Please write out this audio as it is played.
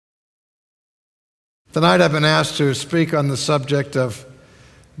Tonight I've been asked to speak on the subject of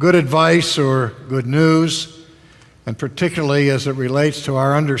good advice or good news, and particularly as it relates to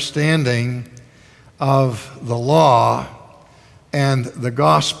our understanding of the law and the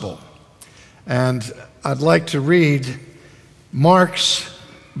gospel. And I'd like to read Mark's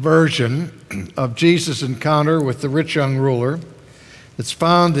version of Jesus' encounter with the rich young ruler. It's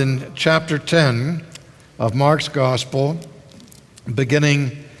found in chapter 10 of Mark's gospel,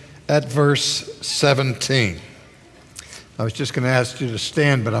 beginning at verse 17. I was just going to ask you to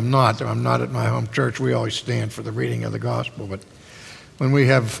stand, but I'm not. I'm not at my home church. We always stand for the reading of the gospel, but when we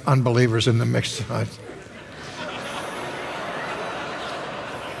have unbelievers in the mix tonight.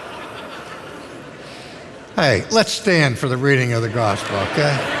 Hey, let's stand for the reading of the gospel,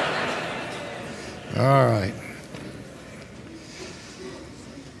 okay? All right.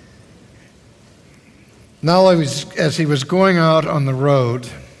 Now, as he was going out on the road,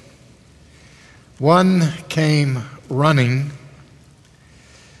 one came running,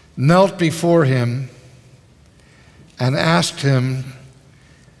 knelt before him, and asked him,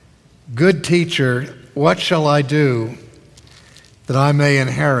 "Good teacher, what shall I do that I may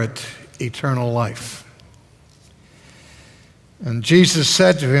inherit eternal life?" And Jesus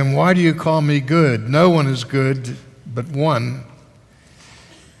said to him, "Why do you call me good? No one is good but one,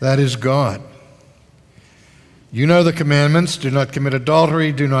 that is God. You know the commandments: do not commit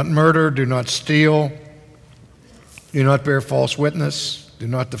adultery, do not murder, do not steal, do not bear false witness, do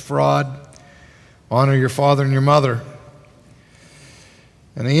not defraud, honor your father and your mother."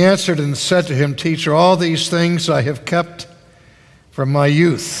 And he answered and said to him, "Teacher, all these things I have kept from my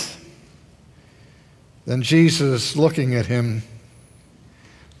youth." Then Jesus, looking at him,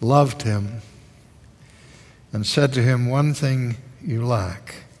 loved him and said to him, "One thing you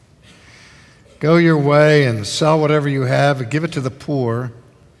lack. Go your way and sell whatever you have and give it to the poor,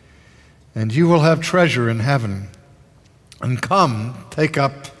 and you will have treasure in heaven. And come, take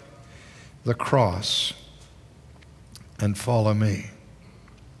up the cross and follow me."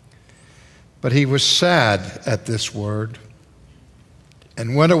 But he was sad at this word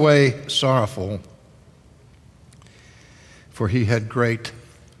and went away sorrowful, for he had great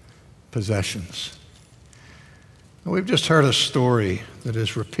possessions. We've just heard a story that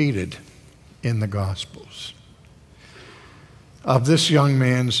is repeated in the Gospels of this young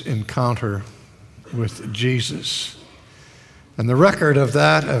man's encounter with Jesus. And the record of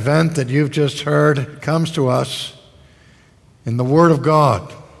that event that you've just heard comes to us in the Word of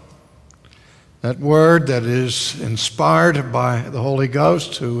God. That Word that is inspired by the Holy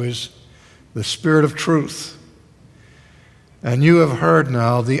Ghost, who is the Spirit of truth. And you have heard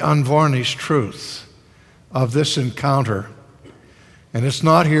now the unvarnished truth of this encounter. And it's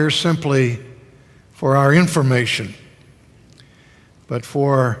not here simply for our information, but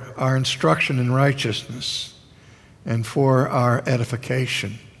for our instruction in righteousness and for our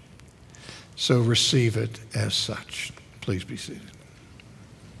edification. So receive it as such. Please be seated.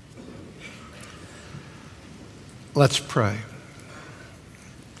 Let's pray.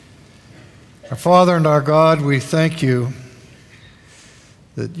 Our Father and our God, we thank you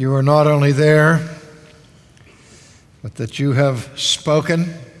that you are not only there, but that you have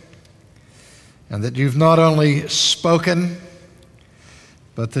spoken, and that you've not only spoken,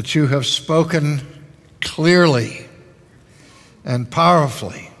 but that you have spoken clearly and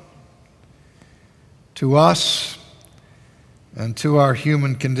powerfully to us and to our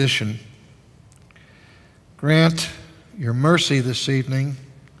human condition. Grant your mercy this evening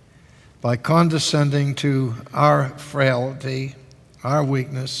by condescending to our frailty, our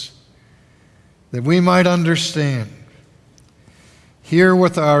weakness, that we might understand, hear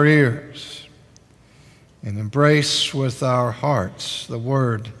with our ears, and embrace with our hearts the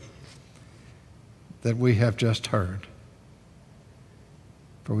word that we have just heard.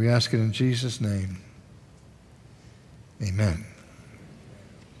 For we ask it in Jesus' name. Amen.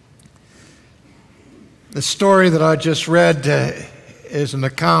 The story that I just read is an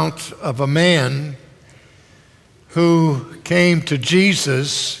account of a man who came to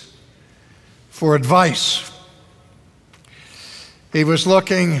Jesus for advice. He was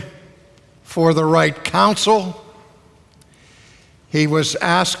looking for the right counsel. He was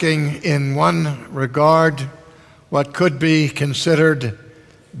asking, in one regard, what could be considered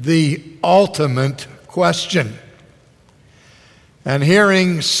the ultimate question. And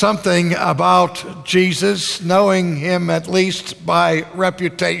hearing something about Jesus, knowing him at least by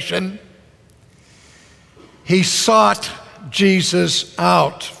reputation, he sought Jesus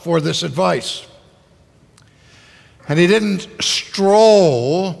out for this advice. And he didn't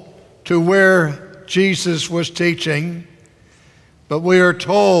stroll to where Jesus was teaching, but we are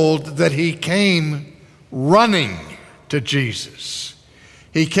told that he came running to Jesus.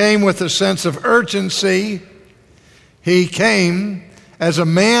 He came with a sense of urgency. He came as a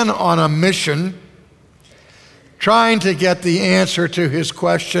man on a mission, trying to get the answer to his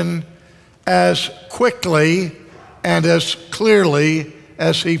question as quickly and as clearly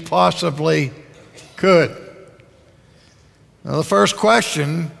as he possibly could. Now, the first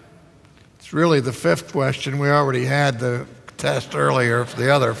question, it's really the fifth question. We already had the test earlier for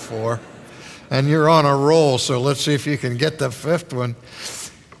the other four, and you're on a roll, so let's see if you can get the fifth one,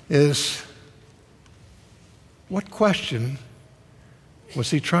 is what question was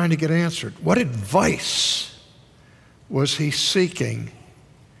he trying to get answered? What advice was he seeking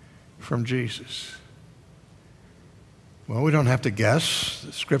from Jesus? Well, we don't have to guess.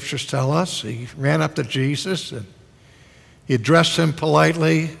 The scriptures tell us he ran up to Jesus and he addressed him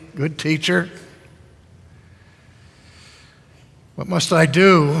politely. Good teacher. What must I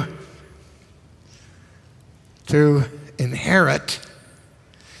do to inherit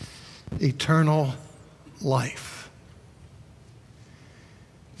eternal life?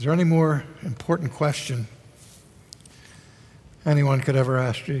 Is there any more important question anyone could ever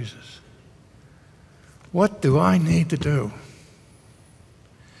ask Jesus? What do I need to do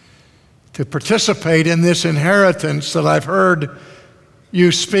to participate in this inheritance that I've heard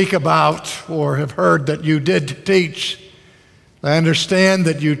you speak about or have heard that you did teach? I understand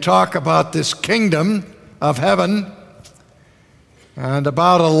that you talk about this kingdom of heaven and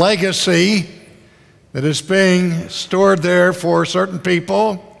about a legacy that is being stored there for certain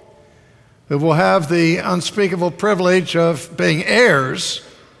people who will have the unspeakable privilege of being heirs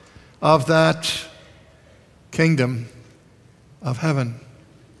of that kingdom of heaven.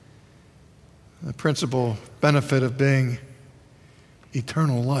 The principal benefit of being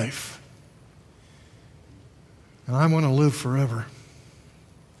eternal life. And I want to live forever.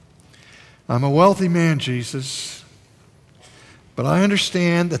 I'm a wealthy man, Jesus, but I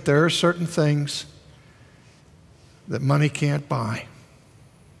understand that there are certain things that money can't buy.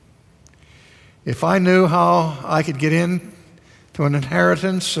 If I knew how I could get in to an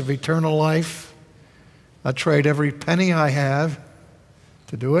inheritance of eternal life, I'd trade every penny I have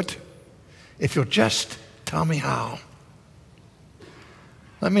to do it. If you'll just tell me how.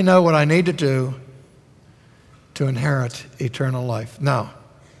 Let me know what I need to do to inherit eternal life. Now,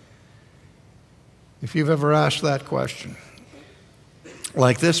 if you've ever asked that question,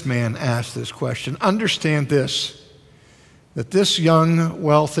 like this man asked this question, understand this, that this young,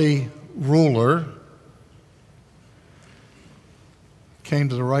 wealthy ruler came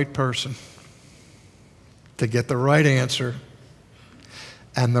to the right person to get the right answer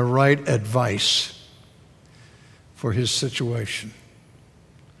and the right advice for his situation.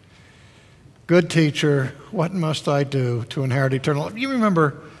 Good teacher, what must I do to inherit eternal life? You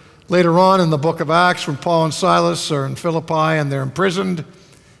remember later on in the book of Acts when Paul and Silas are in Philippi and they're imprisoned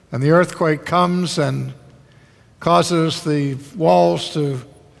and the earthquake comes and causes the walls to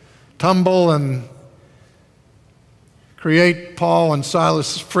tumble and create Paul and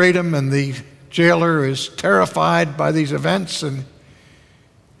Silas' freedom, and the jailer is terrified by these events, and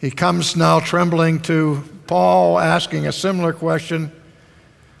he comes now trembling to Paul asking a similar question,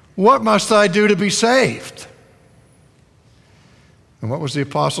 what must I do to be saved? And what was the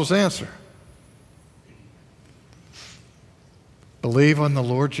apostle's answer? Believe on the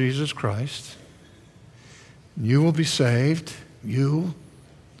Lord Jesus Christ. You will be saved, you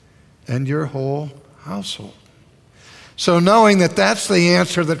and your whole household. So knowing that that's the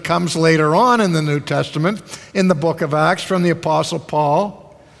answer that comes later on in the New Testament, in the book of Acts from the Apostle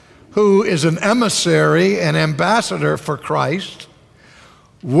Paul, who is an emissary, an ambassador for Christ,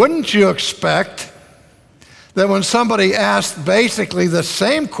 wouldn't you expect that when somebody asked basically the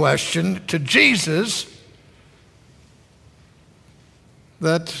same question to Jesus,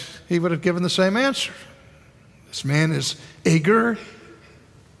 that he would have given the same answer? This man is eager.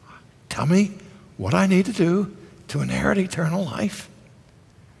 Tell me what I need to do to inherit eternal life.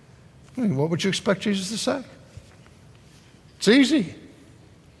 I mean, what would you expect Jesus to say? It's easy.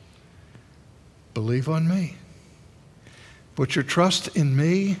 Believe on me. Put your trust in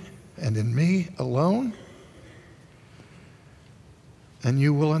me and in me alone, and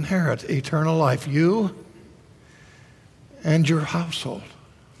you will inherit eternal life, you and your household.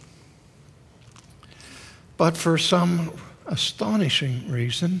 But for some astonishing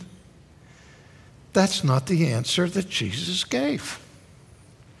reason, that's not the answer that Jesus gave.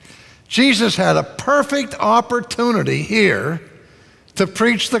 Jesus had a perfect opportunity here to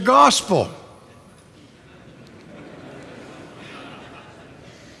preach the gospel.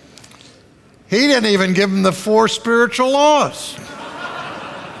 He didn't even give him the 4 spiritual laws.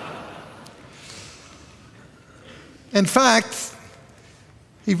 In fact,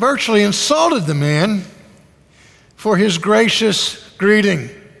 he virtually insulted the man for his gracious greeting.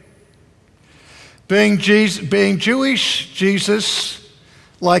 Being Jewish, Jesus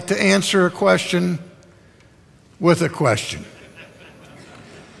liked to answer a question with a question.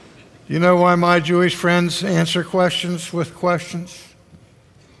 You know why my Jewish friends answer questions with questions?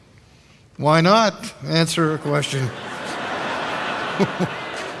 Why not answer a question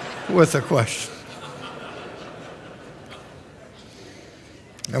with a question?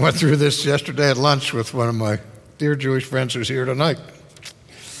 I went through this yesterday at lunch with one of my dear Jewish friends who's here tonight.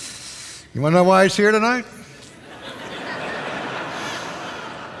 You want to know why he's here tonight?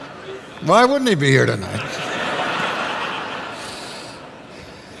 Why wouldn't he be here tonight?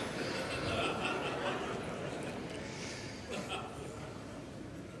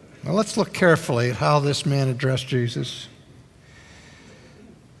 Now let's look carefully at how this man addressed Jesus,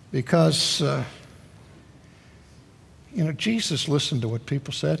 because Jesus listened to what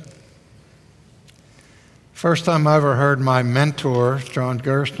people said. First time I ever heard my mentor, John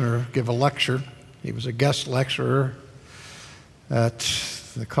Gerstner, give a lecture. He was a guest lecturer at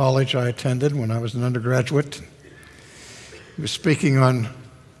the college I attended when I was an undergraduate. He was speaking on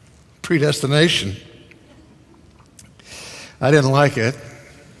predestination. I didn't like it,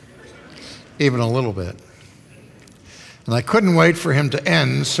 even a little bit. And I couldn't wait for him to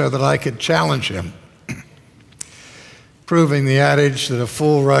end so that I could challenge him, proving the adage that a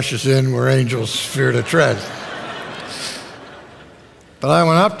fool rushes in where angels fear to tread. But I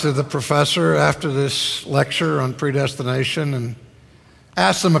went up to the professor after this lecture on predestination and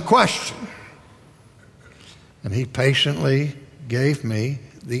asked him a question. And he patiently gave me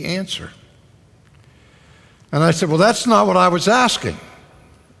the answer. And I said, well, that's not what I was asking.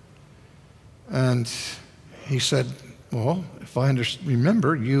 And he said, well, if I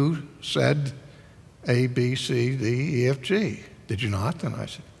remember, you said A, B, C, D, E, F, G. Did you not? And I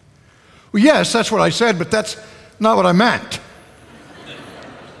said, well, yes, that's what I said, but that's not what I meant.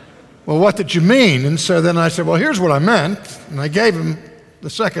 Well, what did you mean? And so then I said, well, here's what I meant. And I gave him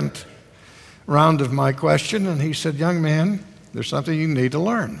the second round of my question, and he said, young man, there's something you need to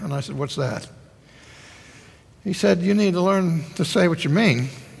learn. And I said, what's that? He said, you need to learn to say what you mean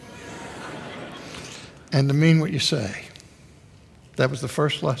and to mean what you say. That was the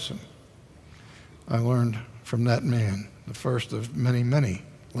first lesson I learned from that man, the first of many, many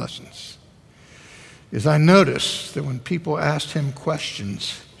lessons, is I noticed that when people asked him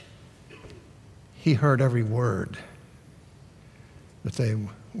questions, he heard every word that they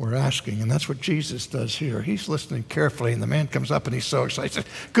were asking. And that's what Jesus does here. He's listening carefully, and the man comes up and he's so excited. He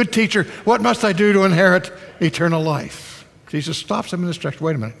says, good teacher, what must I do to inherit eternal life? Jesus stops him in his tracks.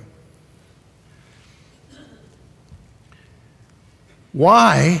 Wait a minute.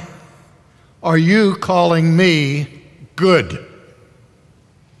 Why are you calling me good?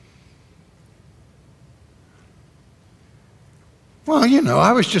 Well,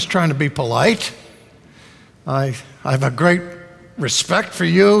 I was just trying to be polite. I have a great respect for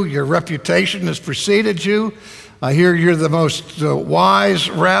you. Your reputation has preceded you. I hear you're the most wise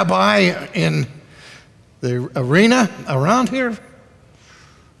rabbi in the arena around here.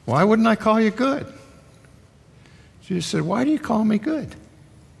 Why wouldn't I call you good? Jesus said, why do you call me good?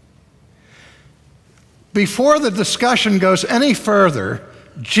 Before the discussion goes any further,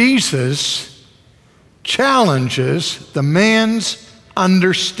 Jesus challenges the man's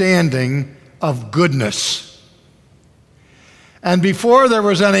understanding of goodness. And before there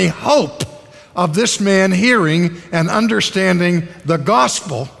was any hope of this man hearing and understanding the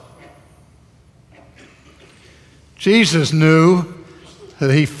gospel, Jesus knew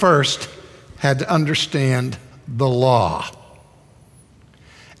that he first had to understand the law.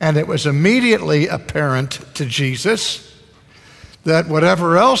 And it was immediately apparent to Jesus that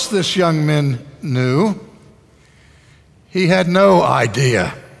whatever else this young man knew, he had no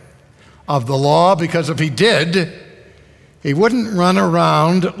idea of the law, because if he did, he wouldn't run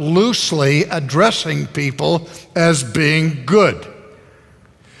around loosely addressing people as being good.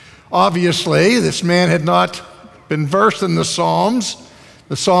 Obviously, this man had not been versed in the Psalms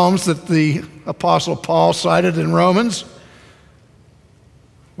that the Apostle Paul cited in Romans,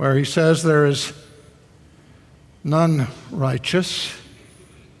 where he says there is none righteous.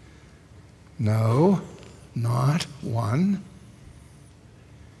 No, not one.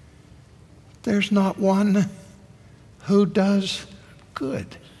 There's not one who does good.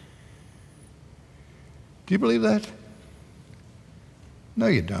 Do you believe that? No,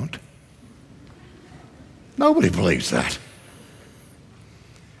 you don't. Nobody believes that.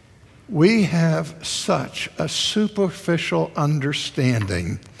 We have such a superficial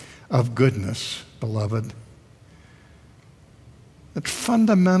understanding of goodness, beloved, that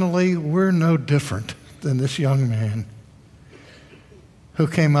fundamentally we're no different than this young man who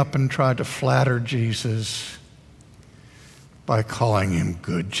came up and tried to flatter Jesus by calling him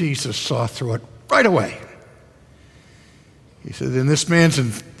good. Jesus saw through it right away. He said, in this man's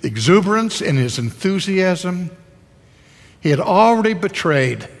exuberance, in his enthusiasm, he had already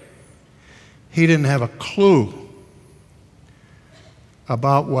betrayed. He didn't have a clue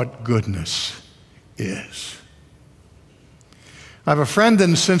about what goodness is. I have a friend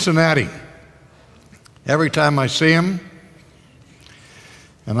in Cincinnati. Every time I see him,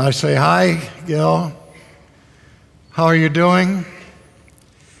 and I say, hi, Gil, how are you doing?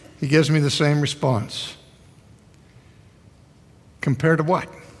 He gives me the same response. Compared to what?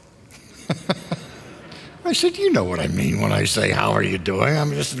 I said, you know what I mean when I say, how are you doing?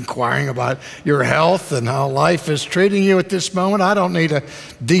 I'm just inquiring about your health and how life is treating you at this moment. I don't need a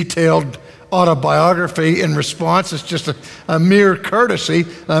detailed autobiography in response. It's just a mere courtesy.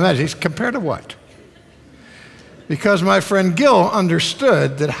 He's compared to what? Because my friend Gil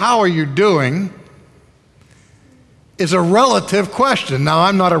understood that how are you doing is a relative question. Now,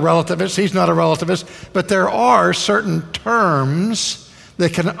 I'm not a relativist, he's not a relativist, but there are certain terms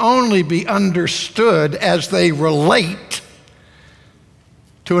that can only be understood as they relate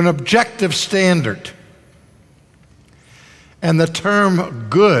to an objective standard. And the term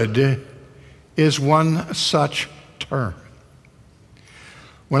good is one such term.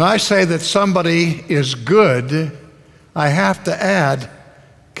 When I say that somebody is good, I have to add,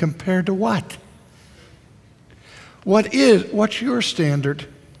 compared to what? What's your standard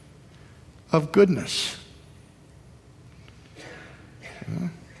of goodness?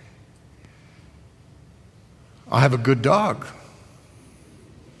 I have a good dog.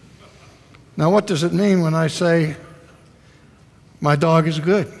 Now, what does it mean when I say my dog is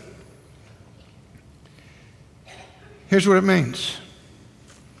good? Here's what it means.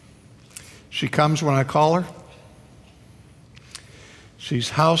 She comes when I call her. She's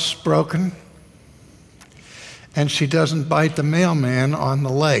housebroken. And she doesn't bite the mailman on the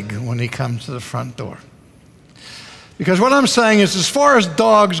leg when he comes to the front door. Because what I'm saying is, as far as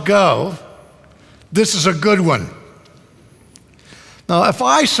dogs go, this is a good one. Now, if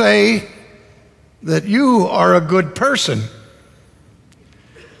I say that you are a good person,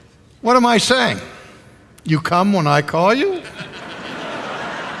 what am I saying? You come when I call you?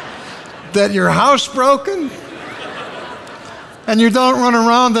 That you're housebroken? And you don't run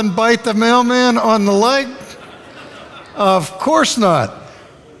around and bite the mailman on the leg? Of course not.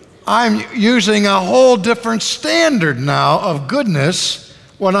 I'm using a whole different standard now of goodness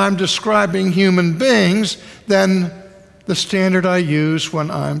when I'm describing human beings than the standard I use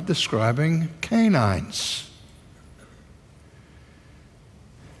when I'm describing canines.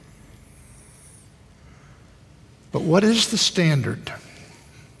 But what is the standard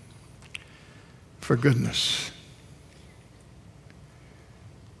for goodness?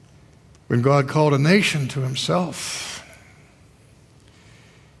 When God called a nation to himself,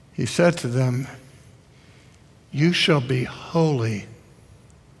 he said to them, you shall be holy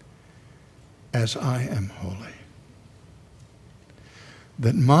as I am holy.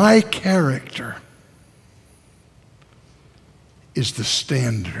 That my character is the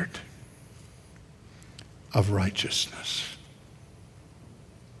standard of righteousness.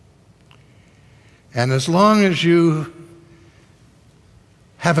 And as long as you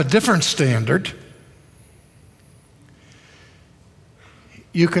have a different standard,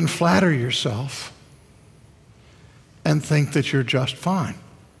 you can flatter yourself and think that you're just fine.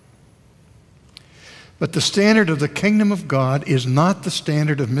 But the standard of the kingdom of God is not the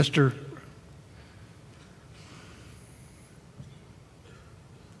standard of Mr.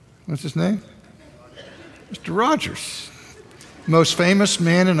 What's his name? Mr. Rogers. Most famous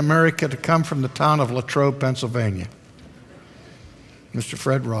man in America to come from the town of Latrobe, Pennsylvania. Mr.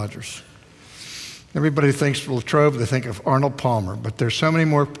 Fred Rogers. Everybody thinks of Latrobe, they think of Arnold Palmer, but there's so many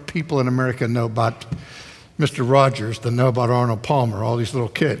more people in America know about Mr. Rogers than know about Arnold Palmer, all these little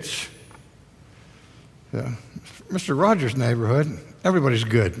kids. Yeah. Mr. Rogers' neighborhood, everybody's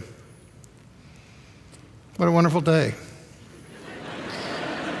good. What a wonderful day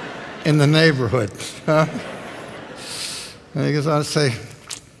in the neighborhood. Huh? And he goes on to say,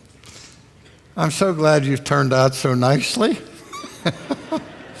 I'm so glad you've turned out so nicely.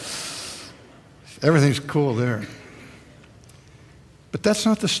 Everything's cool there. But that's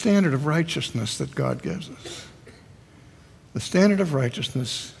not the standard of righteousness that God gives us. The standard of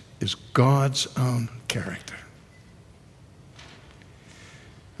righteousness is God's own character.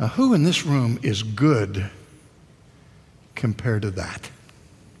 Now, who in this room is good compared to that?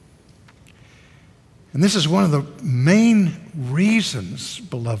 And this is one of the main reasons,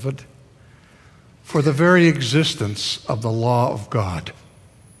 beloved, for the very existence of the law of God.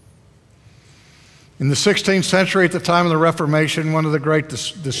 In the 16th century, at the time of the Reformation, one of the great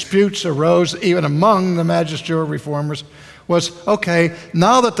disputes arose even among the magisterial reformers was, okay,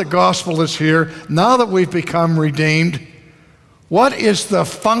 now that the gospel is here, now that we've become redeemed, what is the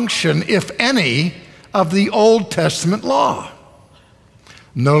function, if any, of the Old Testament law?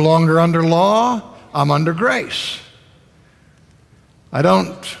 No longer under law, I'm under grace. I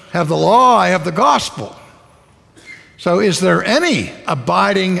don't have the law, I have the gospel. So is there any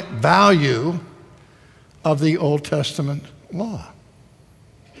abiding value of the Old Testament law?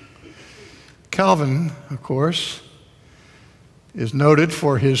 Calvin, of course, is noted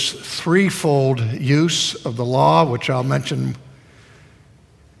for his threefold use of the law, which I'll mention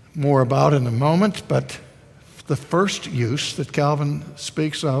more about in a moment. But the first use that Calvin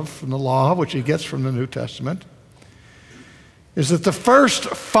speaks of from the law, which he gets from the New Testament, is that the first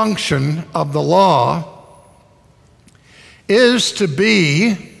function of the law is to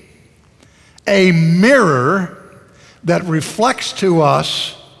be a mirror that reflects to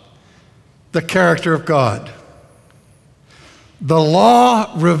us the character of God. The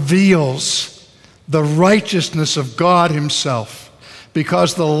law reveals the righteousness of God himself,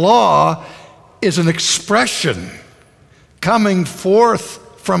 because the law is an expression coming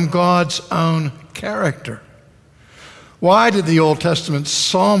forth from God's own character. Why did the Old Testament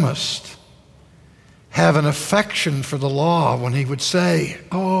psalmist have an affection for the law when he would say,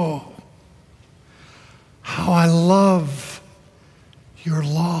 "Oh, how I love your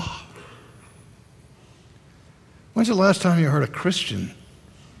law"? When's the last time you heard a Christian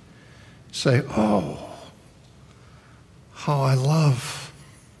say, "Oh, how I love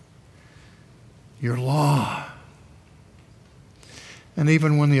your law"? And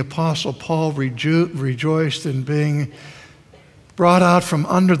even when the Apostle Paul rejoiced in being brought out from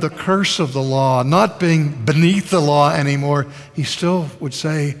under the curse of the law, not being beneath the law anymore, he still would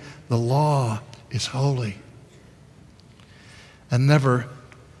say, "The law is holy," and never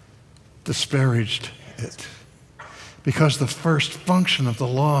disparaged it. Because the first function of the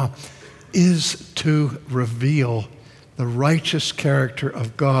law is to reveal the righteous character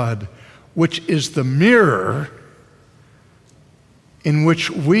of God, which is the mirror in which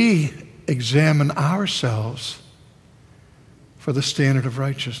we examine ourselves for the standard of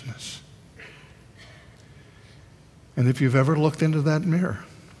righteousness. And if you've ever looked into that mirror,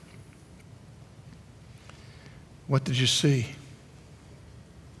 what did you see?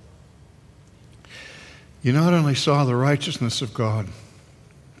 You not only saw the righteousness of God,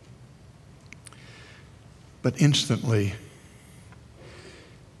 but instantly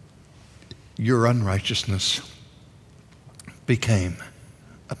your unrighteousness became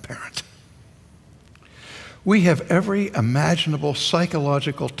apparent. We have every imaginable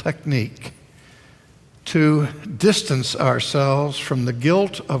psychological technique to distance ourselves from the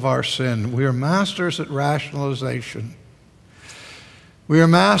guilt of our sin. We are masters at rationalization. We are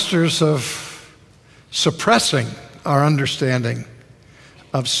masters of suppressing our understanding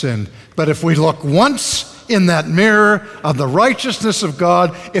of sin. But if we look once in that mirror of the righteousness of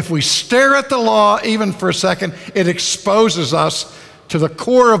God, if we stare at the law even for a second, it exposes us to the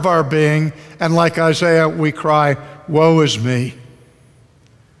core of our being, and like Isaiah, we cry, "Woe is me,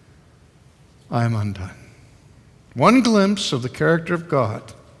 I am undone." One glimpse of the character of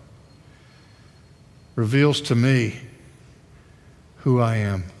God reveals to me who I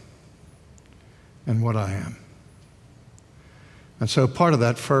am and what I am. And so part of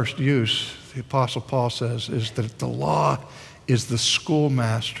that first use, the Apostle Paul says, is that the law is the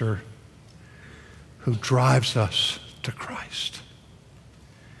schoolmaster who drives us to Christ.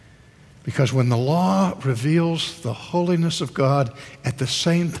 Because when the law reveals the holiness of God, at the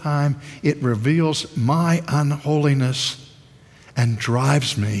same time it reveals my unholiness and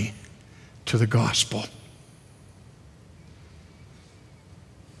drives me to the gospel.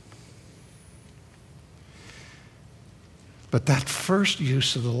 But that first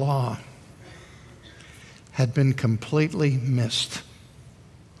use of the law had been completely missed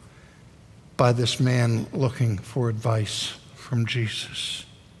by this man looking for advice from Jesus.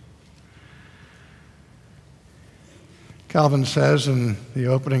 Calvin says in the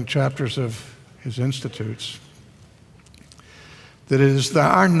opening chapters of his Institutes that it is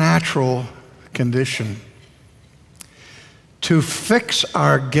our natural condition to fix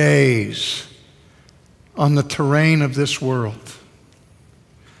our gaze on the terrain of this world,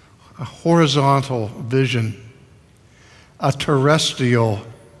 a horizontal vision, a terrestrial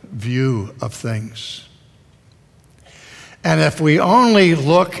view of things. And if we only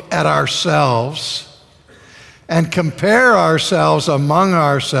look at ourselves and compare ourselves among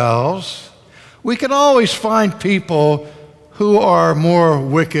ourselves, we can always find people who are more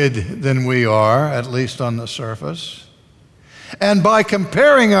wicked than we are, at least on the surface. And by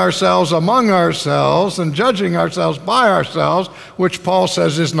comparing ourselves among ourselves and judging ourselves by ourselves, which Paul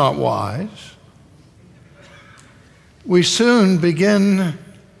says is not wise, we soon begin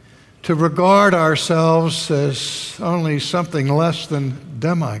to regard ourselves as only something less than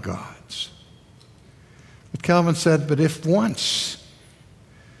demigods. But Calvin said, but if once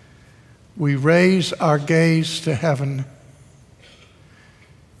we raise our gaze to heaven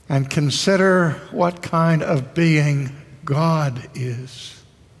and consider what kind of being God is,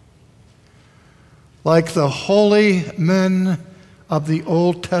 like the holy men of the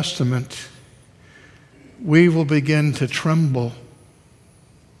Old Testament, we will begin to tremble.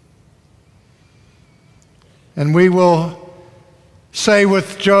 And we will say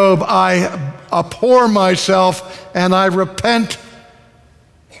with Job, I abhor myself and I repent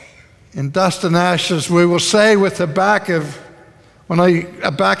in dust and ashes. We will say with Habakkuk, when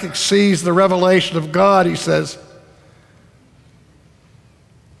Habakkuk sees the revelation of God, he says,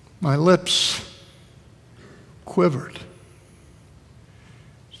 my lips quivered.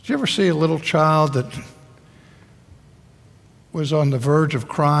 Did you ever see a little child that was on the verge of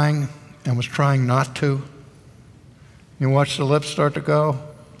crying and was trying not to? You watch the lips start to go,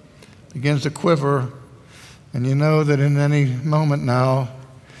 begins to quiver, and you know that in any moment now,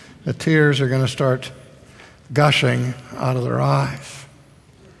 the tears are going to start gushing out of their eyes.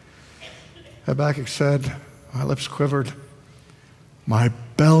 Habakkuk said, my lips quivered, my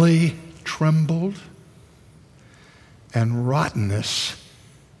belly trembled, and rottenness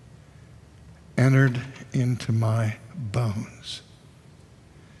entered into my bones.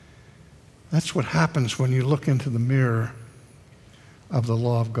 That's what happens when you look into the mirror of the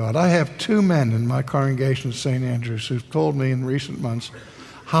law of God. I have two men in my congregation at St. Andrews who've told me in recent months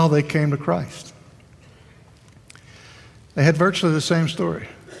how they came to Christ. They had virtually the same story.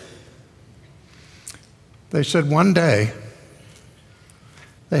 They said one day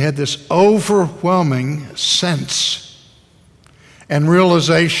they had this overwhelming sense and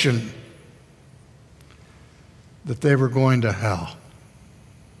realization that they were going to hell.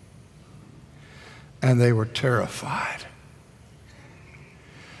 And they were terrified.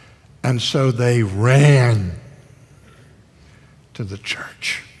 And so they ran to the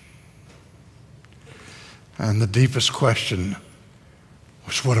church. And the deepest question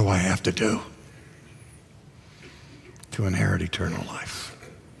was, what do I have to do to inherit eternal life?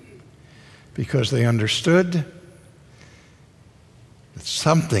 Because they understood that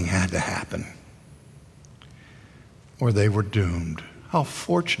something had to happen or they were doomed. How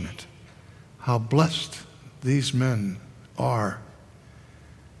fortunate, how blessed these men are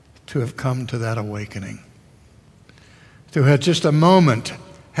to have come to that awakening, to have just a moment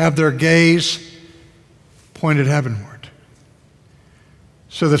have their gaze pointed heavenward,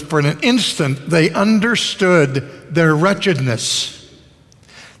 so that for an instant they understood their wretchedness,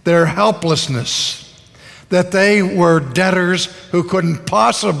 their helplessness, that they were debtors who couldn't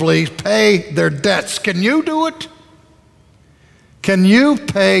possibly pay their debts. Can you do it? Can you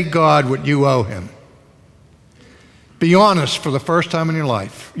pay God what you owe him? Be honest for the first time in your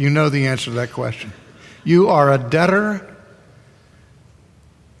life. You know the answer to that question. You are a debtor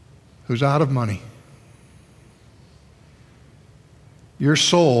who's out of money. Your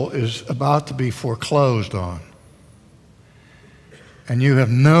soul is about to be foreclosed on, and you have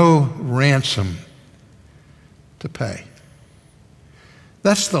no ransom to pay.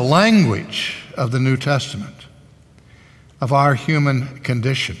 That's the language of the New Testament, of our human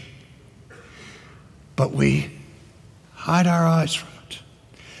condition. But we hide our eyes from it.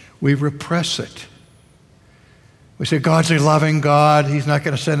 We repress it. We say, God's a loving God. He's not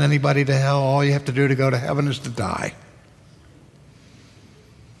going to send anybody to hell. All you have to do to go to heaven is to die.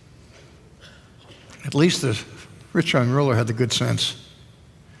 At least the rich young ruler had the good sense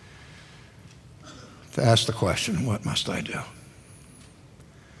to ask the question, what must I do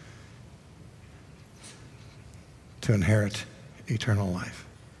to inherit eternal life?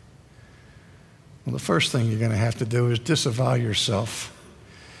 Well, the first thing you're going to have to do is disavow yourself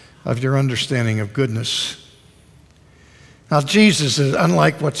of your understanding of goodness. Now, Jesus is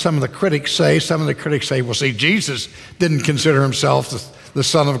unlike what some of the critics say. Some of the critics say, well, see, Jesus didn't consider himself the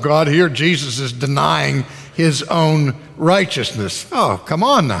Son of God. Here, Jesus is denying his own righteousness. Oh, come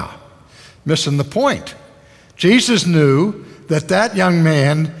on now. Missing the point. Jesus knew that that young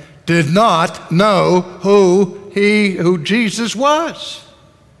man did not know who Jesus was.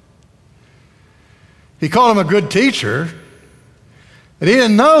 He called him a good teacher, but he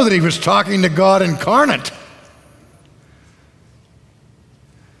didn't know that he was talking to God incarnate.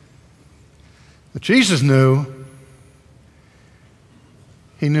 But Jesus knew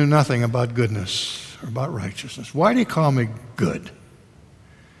he knew nothing about goodness or about righteousness. Why do you call me good?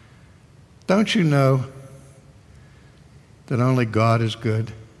 Don't you know that only God is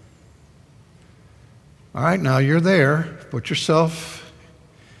good? All right, now you're there. Put yourself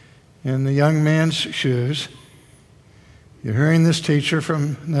in the young man's shoes. You're hearing this teacher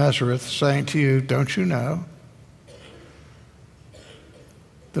from Nazareth saying to you, don't you know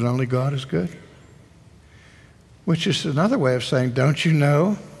that only God is good? Which is another way of saying, don't you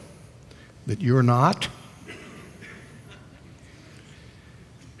know that you're not?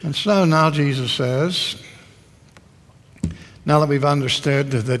 And so now Jesus says, now that we've understood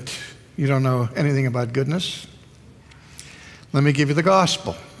that you don't know anything about goodness, let me give you the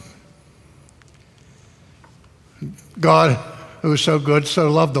gospel. God, who is so good, so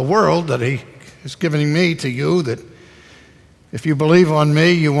loved the world that he is giving me to you, that if you believe on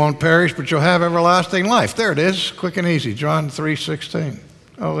me, you won't perish, but you'll have everlasting life. There it is, quick and easy, John 3:16.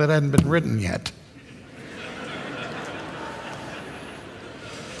 Oh, it hadn't been written yet.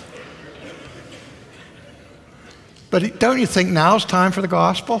 But don't you think now's time for the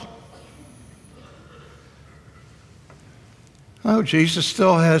gospel? Oh, Jesus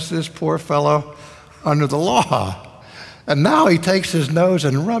still has this poor fellow under the law. And now he takes his nose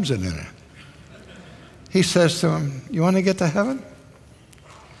and rubs it in it. He says to him, you want to get to heaven?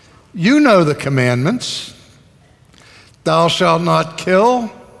 You know the commandments. Thou shalt not kill.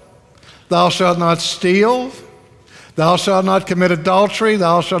 Thou shalt not steal. Thou shalt not commit adultery.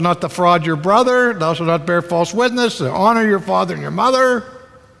 Thou shalt not defraud your brother. Thou shalt not bear false witness. Honor your father and your mother.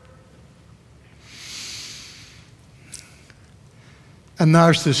 And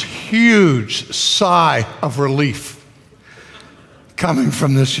there's this huge sigh of relief coming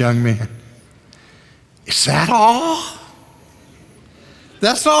from this young man. Is that all?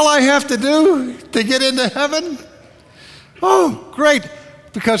 That's all I have to do to get into heaven? Oh, great,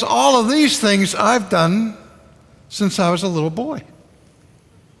 because all of these things I've done since I was a little boy.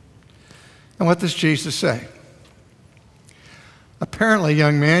 And what does Jesus say? Apparently,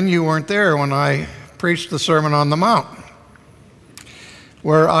 young man, you weren't there when I preached the Sermon on the Mount,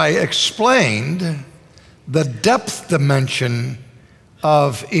 where I explained the depth dimension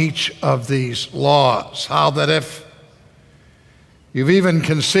of each of these laws. How that if you've even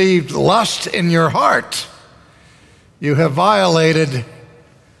conceived lust in your heart, you have violated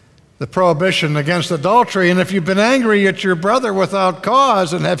the prohibition against adultery. And if you've been angry at your brother without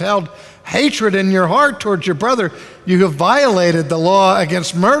cause and have held hatred in your heart towards your brother, you have violated the law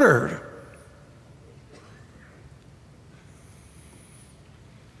against murder.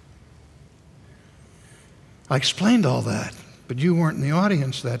 I explained all that, but you weren't in the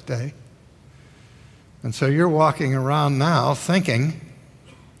audience that day. And so you're walking around now thinking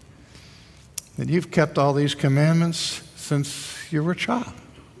that you've kept all these commandments since you were a child.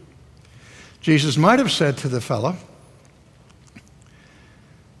 Jesus might have said to the fellow,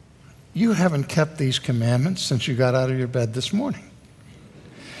 you haven't kept these commandments since you got out of your bed this morning.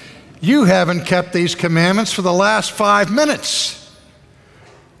 You haven't kept these commandments for the last 5 minutes.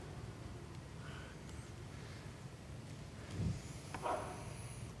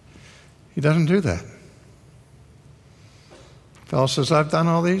 He doesn't do that. The fellow says, I've done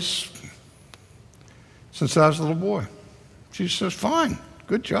all these since I was a little boy. Jesus says, fine,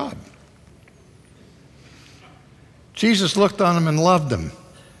 good job. Jesus looked on him and loved him.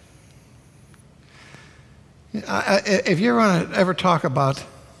 If you're going to ever talk about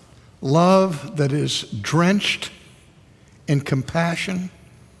love that is drenched in compassion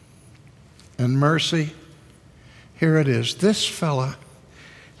and mercy, here it is. This fella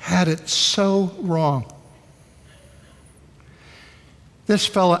had it so wrong. This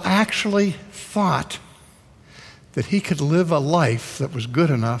fella actually thought that he could live a life that was good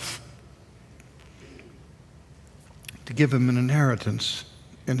enough to give him an inheritance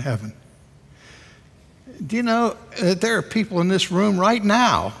in heaven. Do you know that there are people in this room right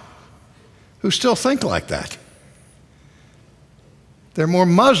now who still think like that? They're more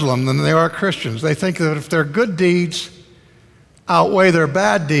Muslim than they are Christians. They think that if their good deeds outweigh their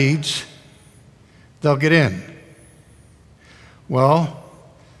bad deeds, they'll get in. Well,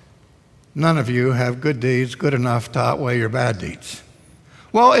 none of you have good deeds good enough to outweigh your bad deeds.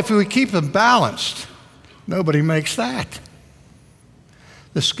 Well, if we keep them balanced, nobody makes that.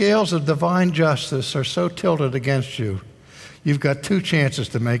 The scales of divine justice are so tilted against you, you've got 2 chances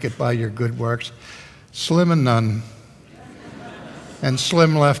to make it by your good works, slim and none, and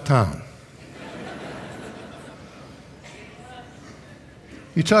slim left town.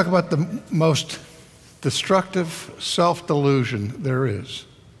 You talk about the most destructive self-delusion there is.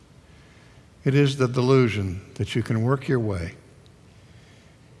 It is the delusion that you can work your way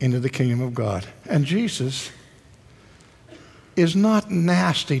into the kingdom of God. And Jesus is not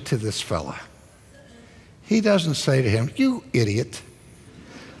nasty to this fella. He doesn't say to him, "You idiot,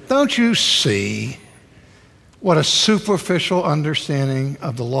 don't you see what a superficial understanding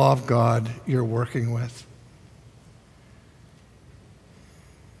of the law of God you're working with?"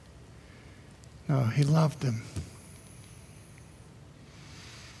 No, he loved him.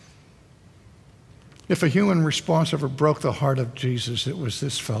 If a human response ever broke the heart of Jesus, it was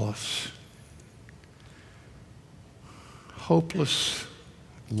this fellow's. Hopeless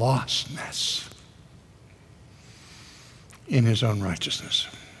lostness in his own righteousness.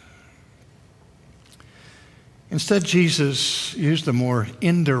 Instead, Jesus used a more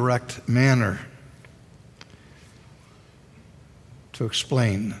indirect manner to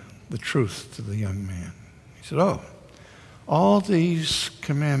explain the truth to the young man. He said, "Oh, all these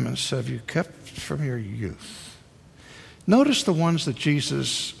commandments have you kept from your youth." Notice the ones that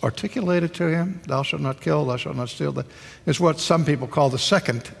Jesus articulated to him. Thou shalt not kill, thou shalt not steal. That is what some people call the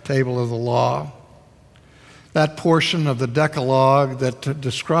second table of the law. That portion of the Decalogue that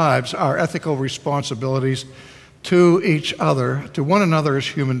describes our ethical responsibilities to each other, to one another as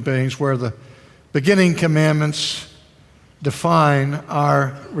human beings, where the beginning commandments define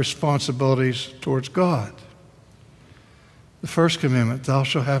our responsibilities towards God. The first commandment, thou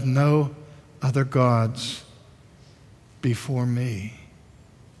shalt have no other gods before me.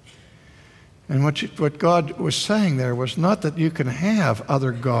 And what God was saying there was not that you can have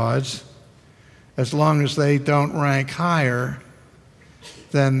other gods as long as they don't rank higher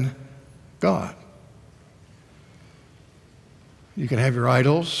than God. You can have your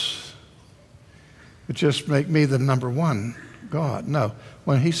idols, but just make me the number one God. No.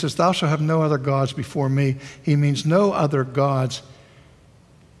 When he says, thou shalt have no other gods before me, he means no other gods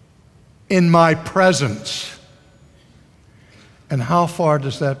in my presence. And how far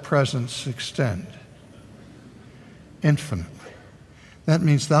does that presence extend? Infinitely. That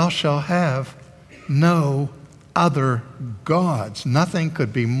means thou shalt have no other gods. Nothing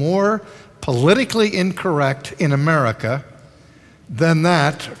could be more politically incorrect in America than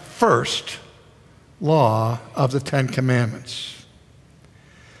that first law of the Ten Commandments.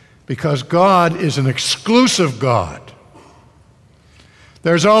 Because God is an exclusive God.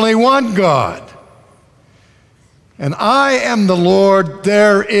 There's only one God. And I am the Lord,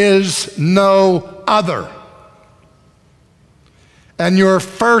 there is no other. And your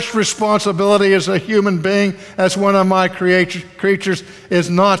first responsibility as a human being, as one of my creatures, is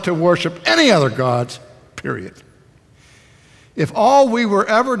not to worship any other gods, period. If all we were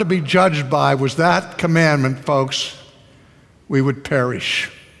ever to be judged by was that commandment, folks, we would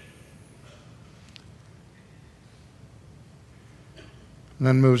perish. And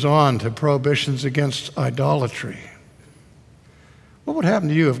then moves on to prohibitions against idolatry. What would happen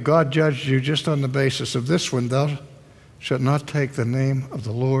to you if God judged you just on the basis of this one? Thou shalt not take the name of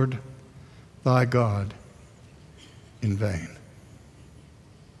the Lord thy God in vain.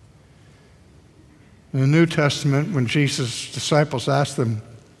 In the New Testament, when Jesus' disciples asked them,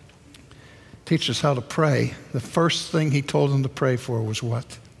 teach us how to pray, the first thing he told them to pray for was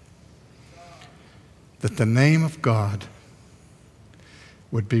what? That the name of God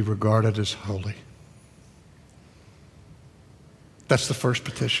would be regarded as holy. That's the first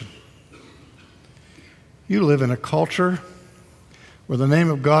petition. You live in a culture where the name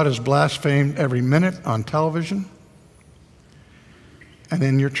of God is blasphemed every minute on television and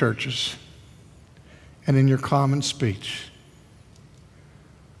in your churches and in your common speech.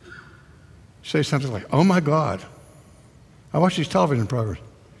 Say something like, oh my God. I watch these television programs.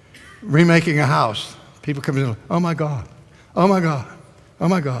 Remaking a house. People come in, oh my God, oh my God, oh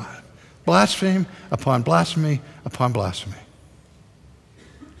my God. Blaspheme upon blasphemy upon blasphemy.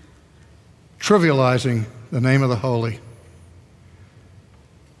 Trivializing the name of the holy.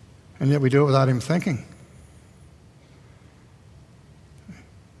 And yet we do it without even thinking.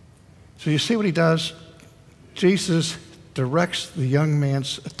 So you see what he does? Jesus directs the young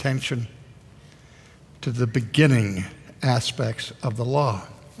man's attention to the beginning aspects of the law.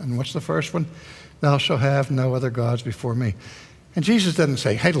 And what's the first one? Thou shalt have no other gods before me. And Jesus doesn't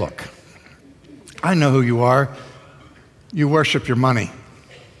say, hey, look, I know who you are. You worship your money.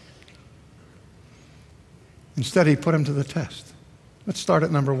 Instead, he put him to the test. Let's start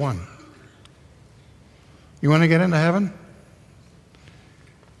at number one. You want to get into heaven?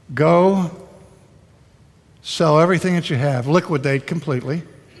 Go, sell everything that you have, liquidate completely,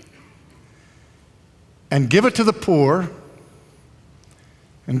 and give it to the poor,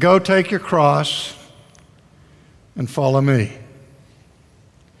 and go take your cross and follow me.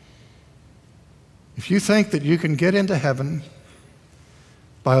 If you think that you can get into heaven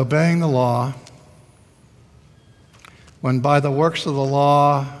by obeying the law, when by the works of the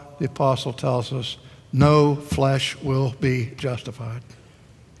law, the apostle tells us, no flesh will be justified.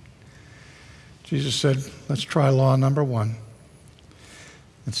 Jesus said, let's try law number one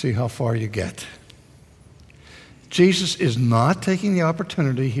and see how far you get. Jesus is not taking the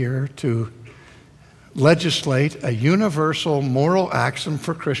opportunity here to legislate a universal moral axiom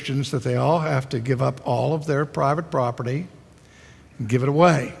for Christians that they all have to give up all of their private property and give it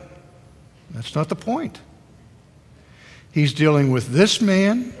away. That's not the point. He's dealing with this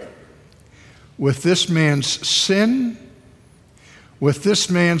man, with this man's sin, with this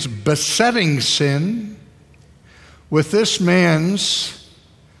man's besetting sin, with this man's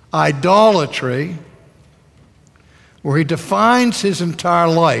idolatry, where he defines his entire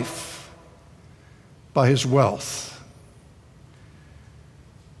life by his wealth.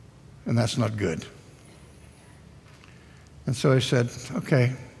 And that's not good. And so he said,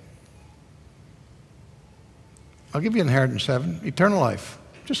 okay, I'll give you inheritance, heaven, eternal life.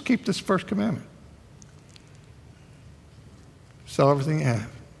 Just keep this first commandment. Sell everything you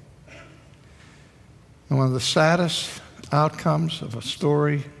have. And one of the saddest outcomes of a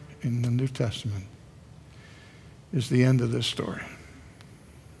story in the New Testament is the end of this story.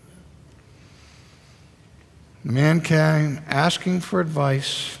 The man came asking for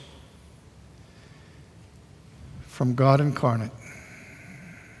advice from God incarnate,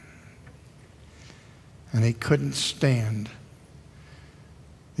 and he couldn't stand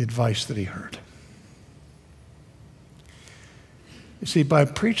the advice that he heard. You see, by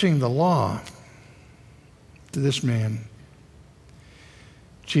preaching the law to this man,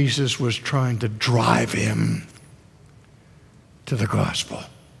 Jesus was trying to drive him to the gospel.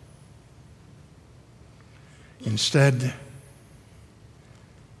 Instead,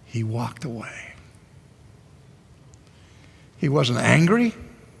 he walked away. He wasn't angry.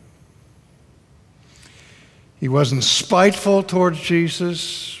 He wasn't spiteful towards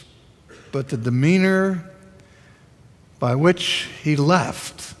Jesus, but the demeanor by which he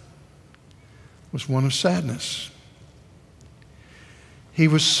left was one of sadness. He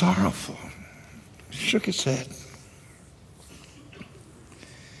was sorrowful. He shook his head.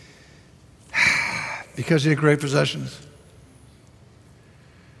 Because he had great possessions.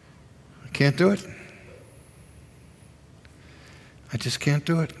 I can't do it. I just can't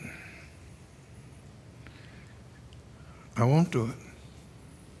do it. I won't do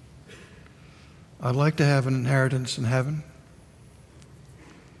it. I'd like to have an inheritance in heaven.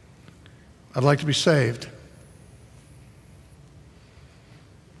 I'd like to be saved.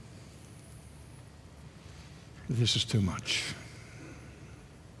 This is too much.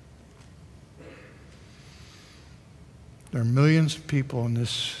 There are millions of people in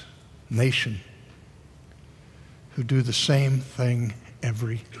this nation who do the same thing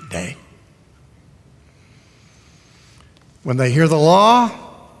every day. When they hear the law,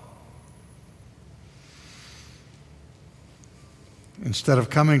 instead of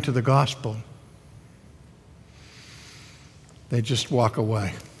coming to the gospel, they just walk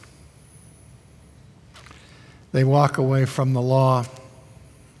away. They walk away from the law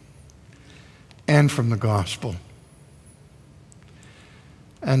and from the gospel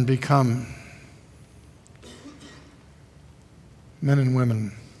and become men and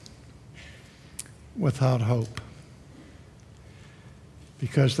women without hope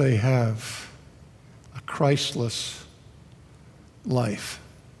because they have a Christless life.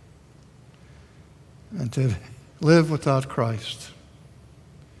 And to live without Christ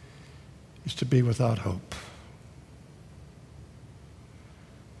is to be without hope.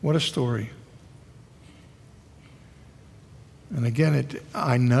 What a story. And again,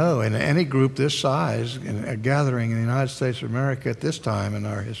 I know in any group this size, in a gathering in the United States of America at this time in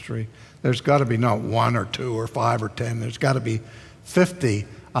our history, there's got to be not 1 or 2 or 5 or 10. There's got to be 50,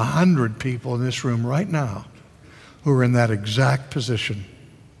 100 people in this room right now who are in that exact position,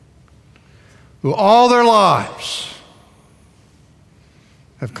 who all their lives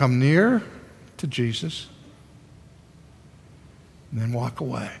have come near to Jesus and then walk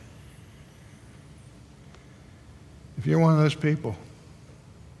away. If you're one of those people,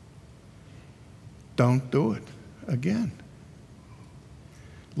 don't do it again.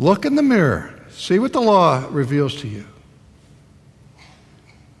 Look in the mirror. See what the law reveals to you.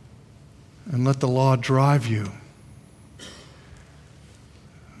 And let the law drive you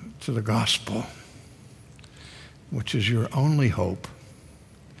to the gospel, which is your only hope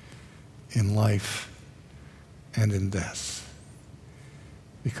in life and in death.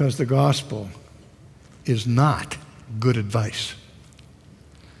 Because the gospel is not good advice.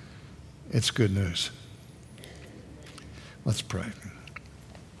 It's good news. Let's pray.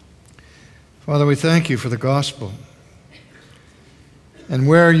 Father, we thank you for the gospel. And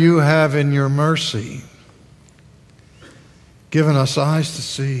where you have in your mercy given us eyes to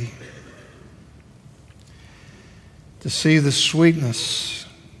see the sweetness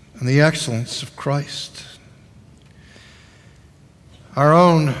and the excellence of Christ. Our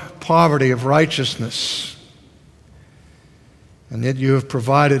own poverty of righteousness, and yet you have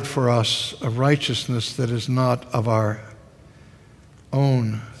provided for us a righteousness that is not of our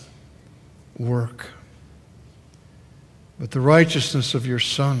own work, but the righteousness of your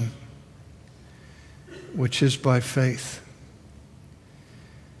Son, which is by faith.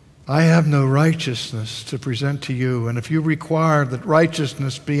 I have no righteousness to present to you, and if you require that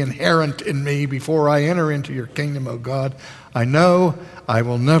righteousness be inherent in me before I enter into your kingdom, O God, I know I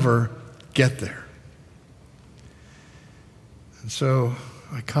will never get there. And so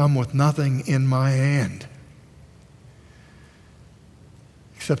I come with nothing in my hand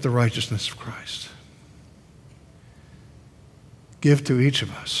except the righteousness of Christ. Give to each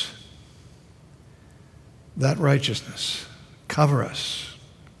of us that righteousness. Cover us.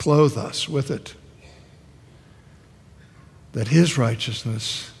 Clothe us with it, that his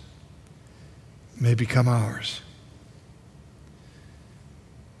righteousness may become ours.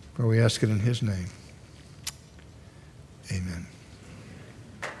 For we ask it in his name. Amen.